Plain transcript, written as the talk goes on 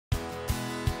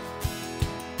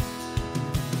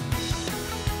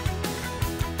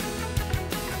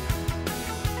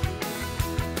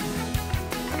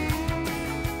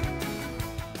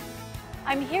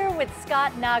I'm here with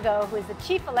Scott Nago, who is the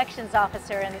Chief Elections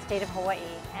Officer in the state of Hawaii,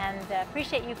 and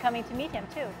appreciate you coming to meet him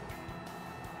too.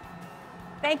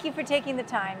 Thank you for taking the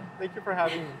time. Thank you for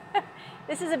having me.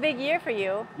 This is a big year for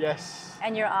you. Yes.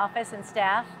 And your office and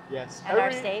staff. Yes. And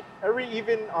our state. Every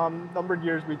even numbered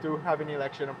years we do have an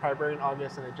election, a primary in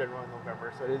August and a general in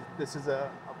November. So this is a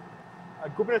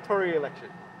gubernatorial election.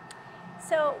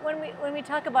 So when we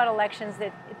talk about elections,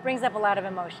 it brings up a lot of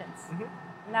emotions.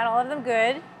 Mm-hmm. Not all of them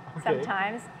good.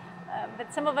 Sometimes,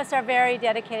 but some of us are very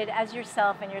dedicated, as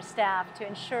yourself and your staff, to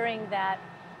ensuring that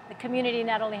the community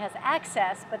not only has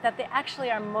access, but that they actually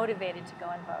are motivated to go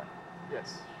and vote.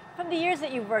 Yes. From the years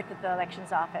that you've worked at the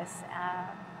elections office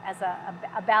as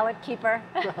a ballot keeper,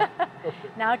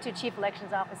 now to Chief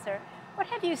Elections Officer, what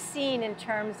have you seen in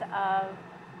terms of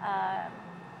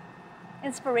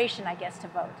inspiration, I guess, to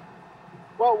vote?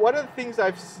 Well, one of the things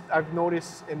I've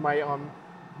noticed in my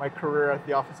my career at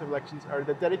the Office of Elections are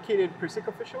the dedicated precinct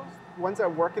officials, the ones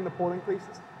that work in the polling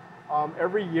places.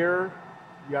 Every year,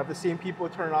 you have the same people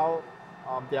turn out.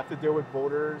 They have to deal with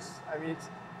voters. I mean,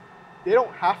 they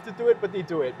don't have to do it, but they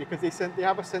do it because they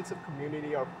have a sense of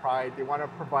community or pride. They want to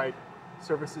provide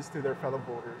services to their fellow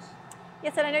voters.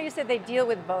 Yes, and I know you said they deal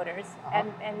with voters,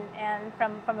 and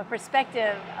from a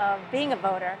perspective of being a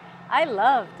voter, I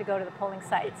love to go to the polling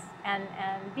sites and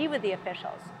be with the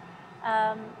officials.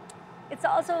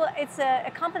 It's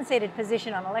a compensated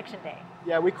position on election day.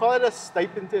 Yeah, we call it a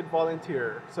stipended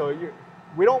volunteer. So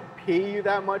we don't pay you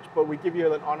that much, but we give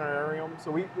you an honorarium.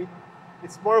 So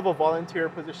it's more of a volunteer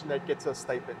position that gets a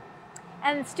stipend.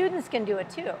 And students can do it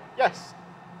too. Yes,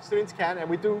 students can, and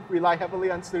we do rely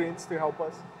heavily on students to help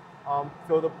us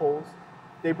fill the polls.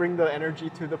 They bring the energy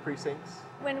to the precincts.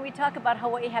 When we talk about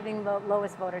Hawaii having the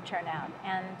lowest voter turnout,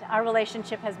 and our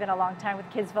relationship has been a long time with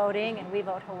kids voting, and we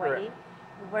vote Hawaii. Correct.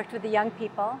 We worked with the young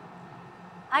people.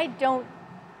 I don't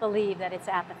believe that it's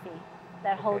apathy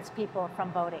that holds people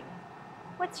from voting.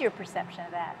 What's your perception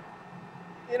of that?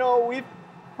 You know, we've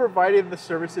provided the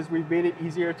services. We've made it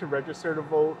easier to register to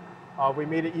vote. We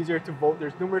made it easier to vote.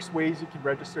 There's numerous ways you can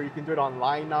register. You can do it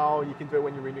online now. You can do it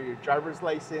when you renew your driver's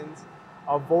license.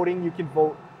 Voting, you can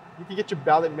vote. You can get your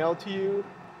ballot mailed to you.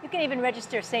 You can even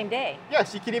register same day.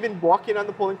 Yes, you can even walk in on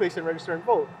the polling place and register and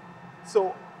vote.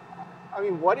 So, I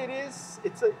mean, what it is,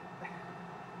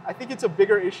 I think it's a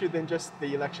bigger issue than just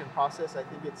the election process. I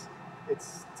think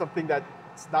it's something that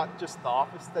it's not just the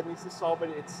office that needs to solve it.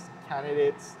 It's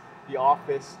candidates, the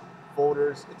office,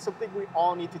 voters. It's something we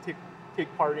all need to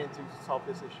take part in to solve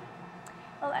this issue.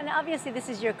 Well, and obviously this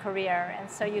is your career, and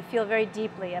so you feel very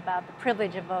deeply about the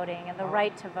privilege of voting and the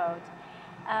right to vote.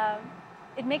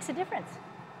 It makes a difference.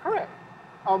 Correct.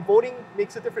 Voting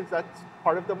makes a difference. That's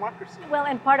part of democracy. Well,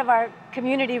 and part of our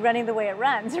community running the way it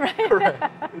runs, right? Correct.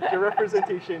 It's your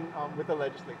representation with the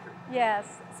legislature. Yes.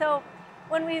 So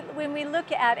when we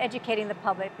look at educating the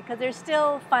public, because there's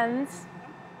still funds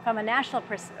from a national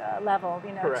level,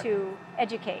 you know, Correct. to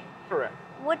educate. Correct.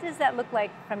 What does that look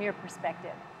like from your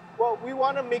perspective? Well, we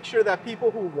want to make sure that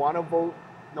people who want to vote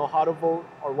know how to vote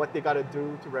or what they got to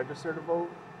do to register to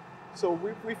vote. So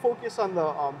we focus on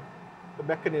the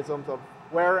mechanisms of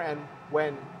where and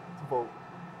when to vote.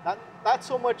 Not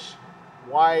so much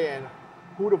why and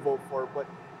who to vote for, but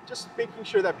just making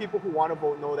sure that people who want to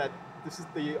vote know that this is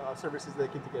the services they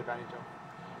can take advantage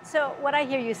of. So what I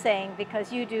hear you saying,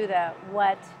 because you do the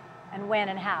what and when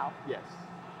and how. Yes.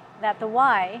 That the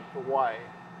why. The why.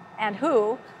 And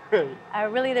who are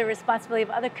really the responsibility of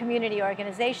other community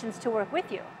organizations to work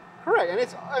with you. Correct, and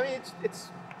it's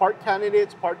part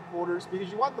candidates, part voters, because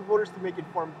you want the voters to make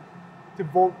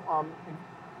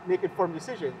informed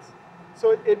decisions.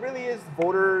 So it really is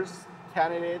voters,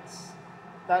 candidates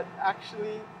that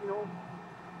actually, you know,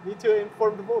 need to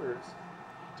inform the voters.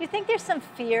 Do you think there's some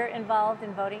fear involved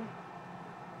in voting?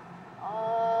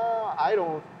 I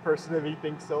don't personally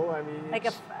think so. I mean, like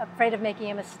afraid of making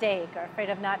a mistake, or afraid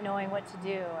of not knowing what to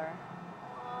do, or?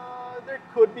 There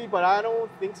could be, but I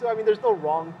don't think so. I mean, there's no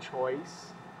wrong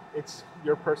choice. It's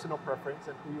your personal preference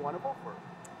and who you want to vote for.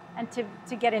 And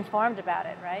to get informed about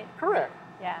it, right? Correct.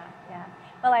 Yeah, yeah.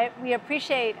 Well, we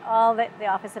appreciate all that the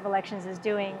Office of Elections is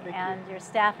doing, and your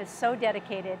staff is so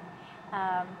dedicated.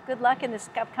 Good luck in this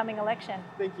upcoming election.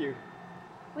 Thank you.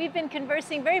 We've been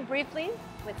conversing very briefly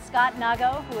with Scott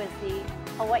Nago, who is the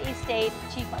Hawaii State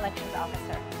Chief Elections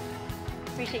Officer.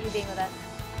 Appreciate you being with us.